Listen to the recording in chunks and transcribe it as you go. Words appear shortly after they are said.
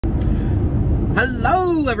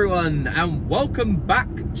Hello everyone and welcome back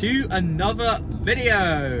to another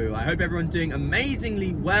video. I hope everyone's doing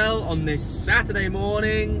amazingly well on this Saturday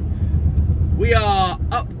morning. We are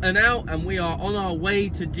up and out and we are on our way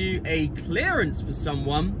to do a clearance for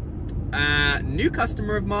someone, new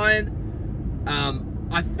customer of mine.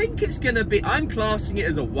 I think it's gonna be, I'm classing it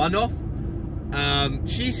as a one-off.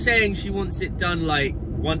 She's saying she wants it done like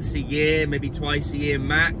once a year, maybe twice a year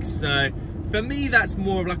max. So for me, that's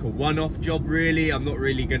more of like a one-off job, really. I'm not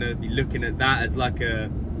really gonna be looking at that as like a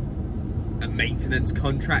maintenance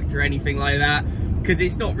contract or anything like that, because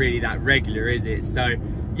it's not really that regular, is it? So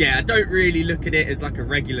yeah, I don't really look at it as like a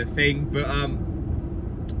regular thing, but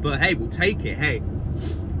hey, we'll take it, hey.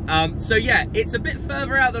 So yeah, it's a bit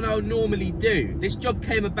further out than I would normally do. This job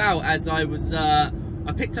came about as I was, I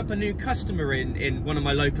picked up a new customer in one of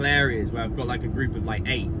my local areas where I've got like a group of like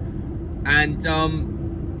 8. And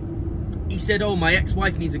he said, oh, my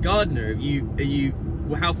ex-wife needs a gardener.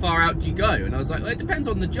 Well, how far out do you go? And I was like, well, it depends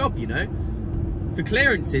on the job, you know. For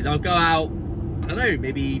clearances, I'll go out, I don't know,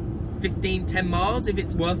 maybe 10 miles if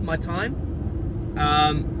it's worth my time.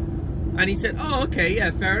 And he said, oh, okay,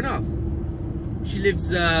 yeah, fair enough. She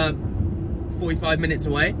lives 45 minutes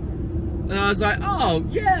away. And I was like, oh,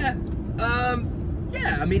 yeah.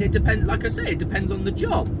 Yeah, I mean, it depends, like I say, it depends on the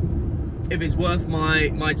job. If it's worth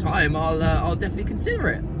my time, I'll definitely consider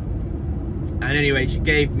it. And anyway, she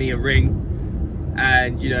gave me a ring,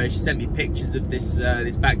 and you know, she sent me pictures of this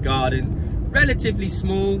this back garden. Relatively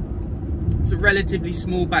small. It's a relatively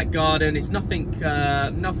small back garden. It's nothing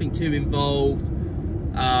nothing too involved.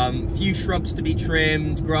 Few shrubs to be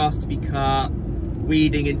trimmed, grass to be cut,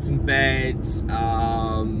 weeding in some beds.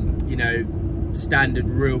 You know, standard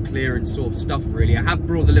real clearance sort of stuff, really. I have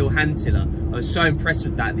brought the little hand tiller. I was so impressed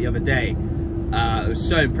with that the other day. I was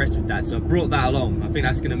so impressed with that, so I brought that along. I think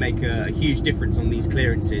that's going to make a huge difference on these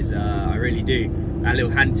clearances. I really do. That little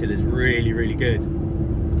hand tiller is really, really good.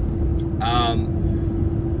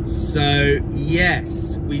 So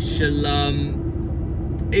yes, we shall.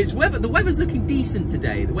 It's weather. The weather's looking decent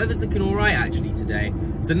today. The weather's looking all right actually today.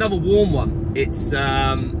 It's another warm one. It's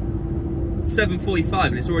 7:45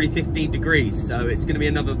 and it's already 15 degrees, so it's going to be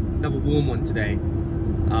another warm one today.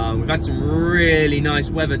 We've had some really nice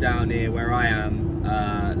weather down here where I am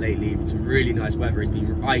lately. Some really nice weather. It's been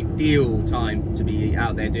an ideal time to be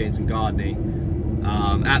out there doing some gardening.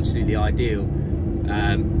 Absolutely ideal.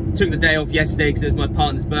 Took the day off yesterday because it was my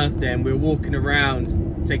partner's birthday, and we were walking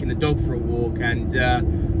around taking the dog for a walk, and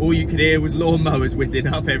all you could hear was lawnmowers whizzing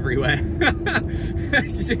up everywhere.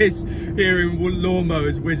 It's just hearing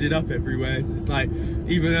lawnmowers whizzing up everywhere. It's just like,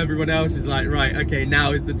 even everyone else is like, right, okay,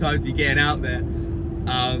 now is the time to be getting out there.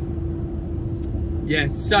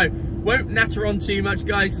 Yes, so won't natter on too much,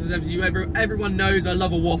 guys, because as everyone knows, I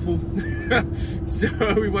love a waffle. So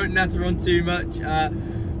we won't natter on too much.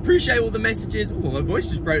 Appreciate all the messages. Oh, my voice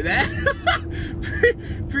just broke there.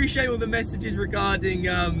 Appreciate all the messages regarding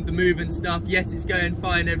the move and stuff. Yes, it's going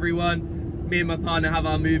fine, everyone. Me and my partner have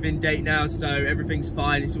our move-in date now, so everything's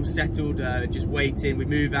fine. It's all settled. Just waiting. We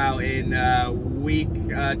move out in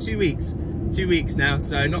 2 weeks. 2 weeks now,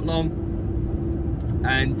 so not long.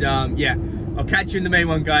 And yeah, I'll catch you in the main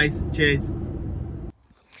one, guys. Cheers.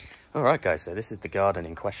 All right, guys, so this is the garden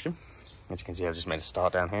in question. As you can see, I've just made a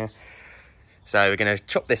start down here. So we're going to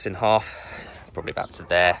chop this in half, probably about to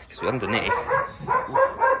there, because we're underneath.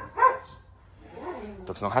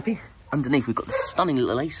 Dog's not happy. Underneath, we've got this stunning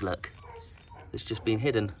little ace look that's just been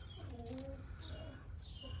hidden.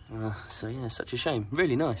 So yeah, such a shame.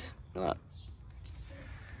 Really nice. Look at that.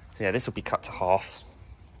 So yeah, this will be cut to half.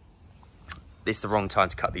 This is the wrong time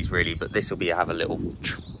to cut these, really, but this will be have a little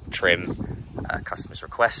trim, customer's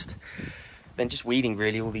request. Then just weeding,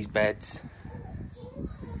 really, all these beds.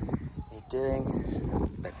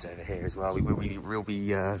 Doing beds over here as well. We'll be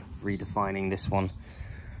redefining this one.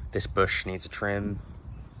 This bush needs a trim,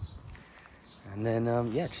 and then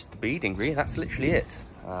yeah, just the beading, really. That's literally it.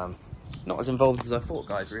 Not as involved as I thought,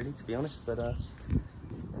 guys, really, to be honest, but there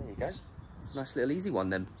you go. Nice little easy one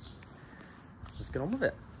then. Let's get on with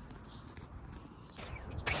it.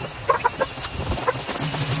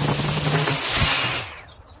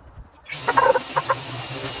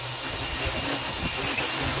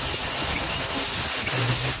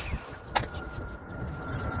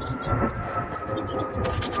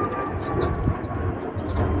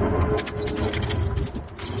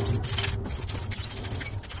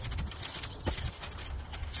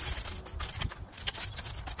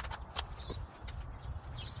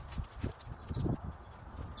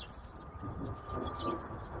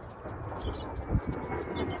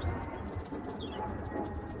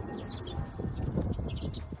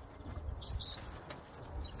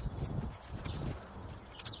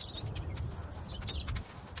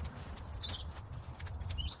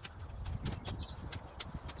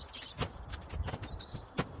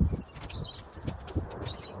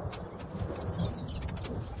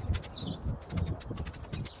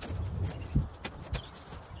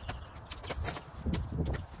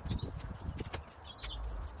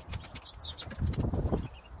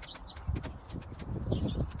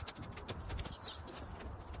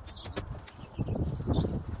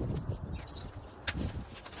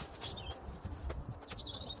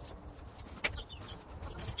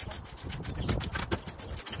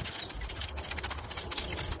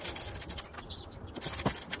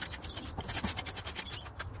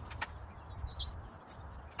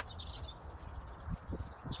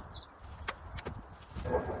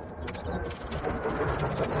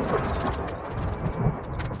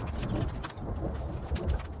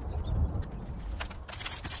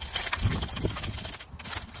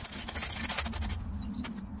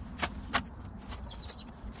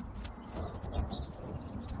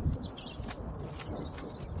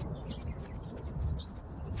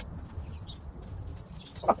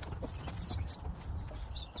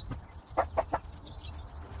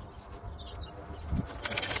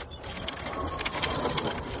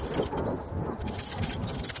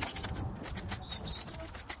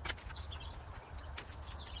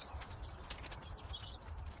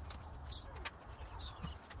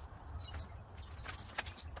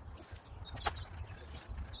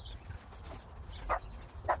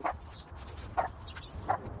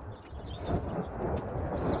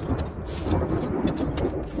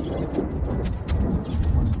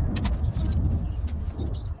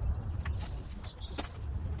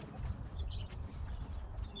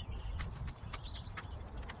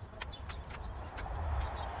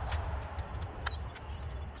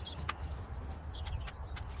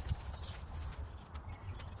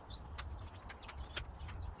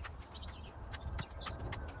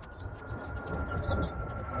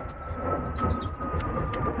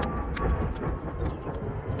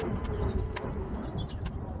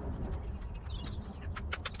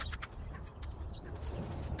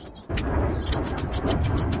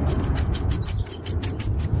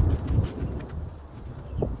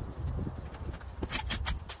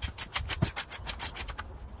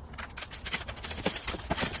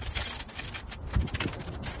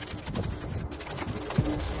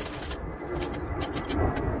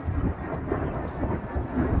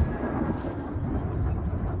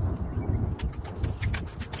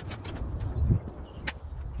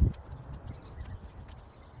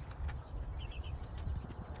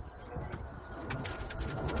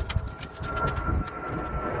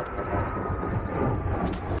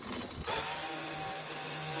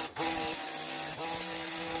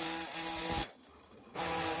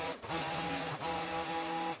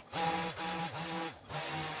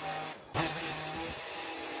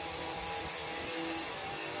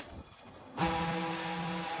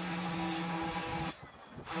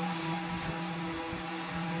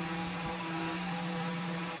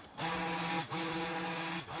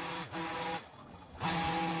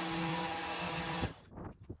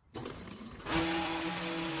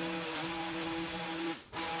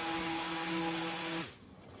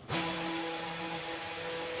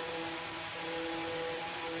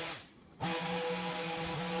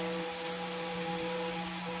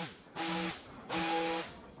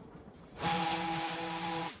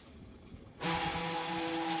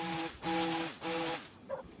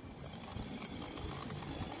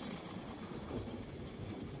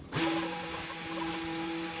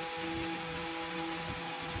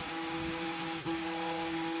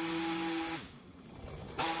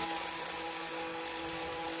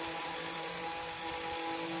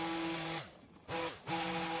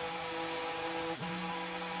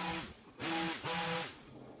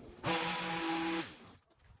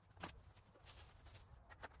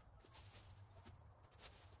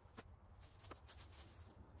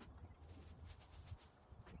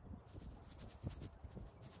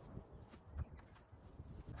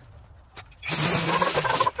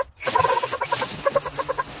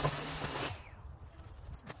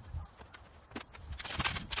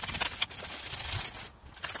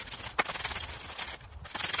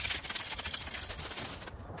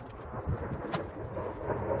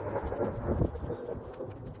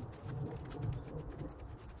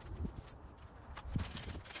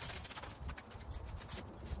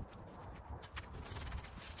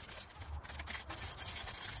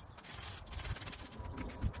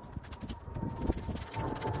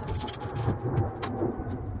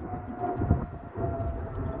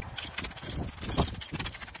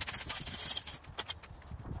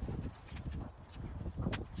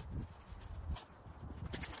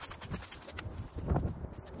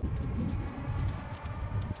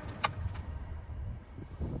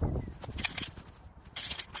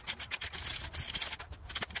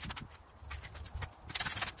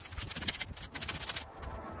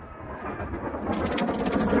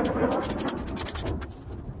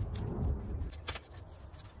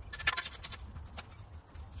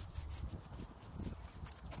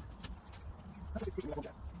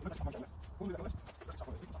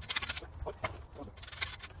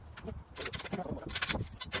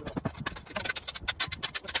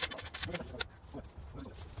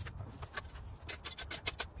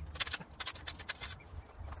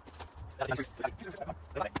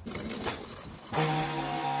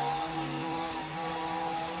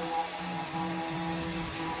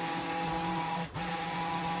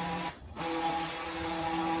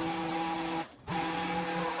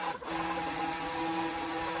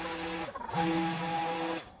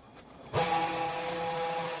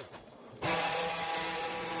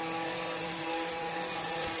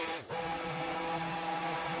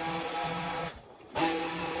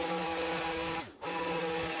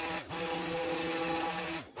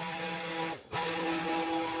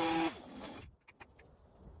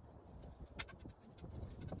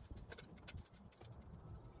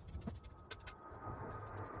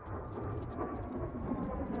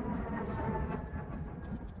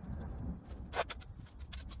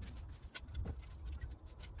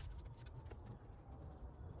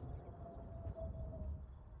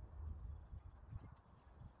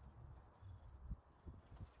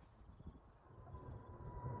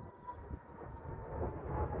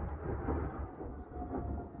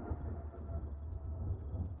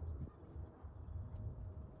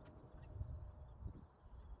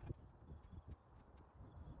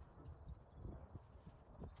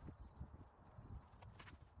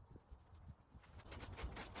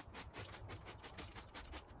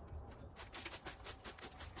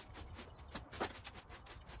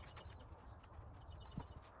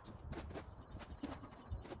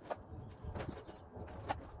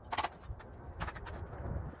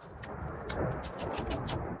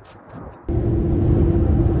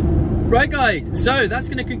 Right guys, so that's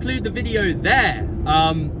going to conclude the video there.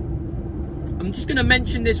 I'm just going to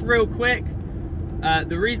mention this real quick.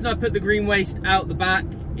 The reason I put the green waste out the back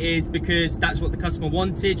is because that's what the customer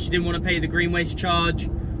wanted. She didn't want to pay the green waste charge.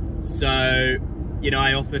 So, you know,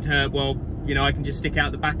 I offered her, well, you know, I can just stick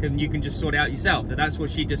out the back and you can just sort it out yourself. And that's what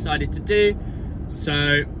she decided to do.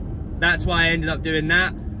 So that's why I ended up doing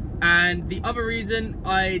that. And the other reason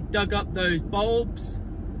I dug up those bulbs,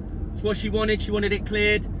 it's what she wanted. She wanted it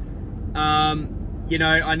cleared. You know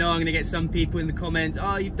I'm gonna get some people in the comments,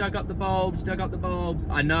 oh, you've dug up the bulbs,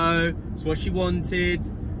 I know, it's what she wanted.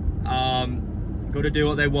 Gotta do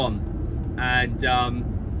what they want. And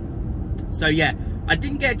so yeah, I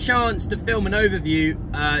didn't get a chance to film an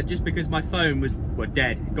overview just because my phone was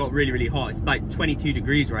dead. It got really hot. It's like 22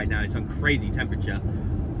 degrees right now. It's on crazy temperature.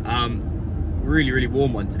 Really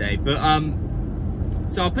warm one today. But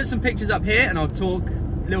so I'll put some pictures up here and I'll talk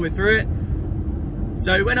a little bit through it.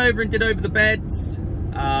 So we went over and did over the beds.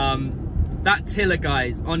 That tiller,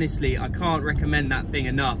 guys, honestly, I can't recommend that thing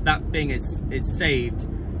enough. That thing is saved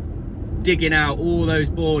digging out all those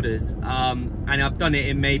borders. And I've done it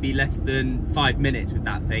in maybe less than 5 minutes with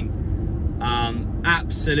that thing.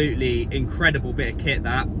 Absolutely incredible bit of kit,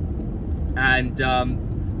 that. And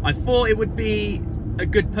I thought it would be a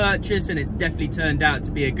good purchase, and it's definitely turned out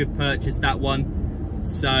to be a good purchase, that one.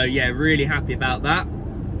 So yeah, really happy about that.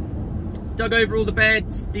 Dug over all the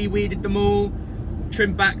beds, de-weeded them all,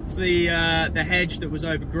 trimmed back the hedge that was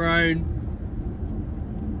overgrown,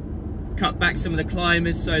 cut back some of the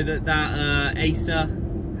climbers so that Acer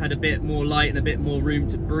had a bit more light and a bit more room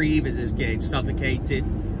to breathe as it was getting suffocated.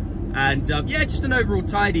 And yeah, just an overall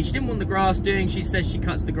tidy. She didn't want the grass doing. She says she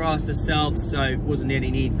cuts the grass herself, so wasn't any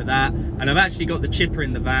need for that. And I've actually got the chipper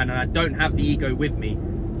in the van, and I don't have the Ego with me,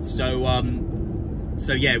 so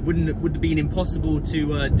so yeah, it would have been impossible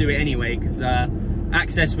to do it anyway, because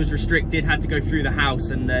access was restricted, had to go through the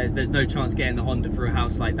house, and there's no chance getting the Honda through a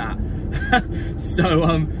house like that.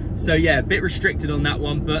 So yeah, a bit restricted on that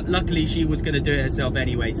one, but luckily she was going to do it herself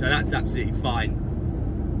anyway, so that's absolutely fine.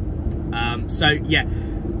 So yeah,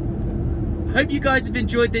 hope you guys have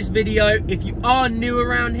enjoyed this video. If you are new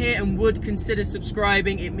around here and would consider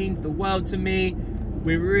subscribing, it means the world to me.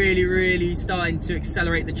 We're really starting to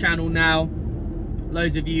accelerate the channel now.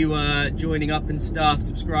 Loads of you joining up and stuff,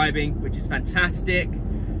 subscribing, which is fantastic.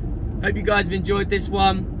 Hope you guys have enjoyed this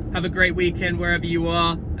one. Have a great weekend wherever you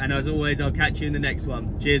are, and as always, I'll catch you in the next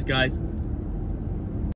one. Cheers, guys.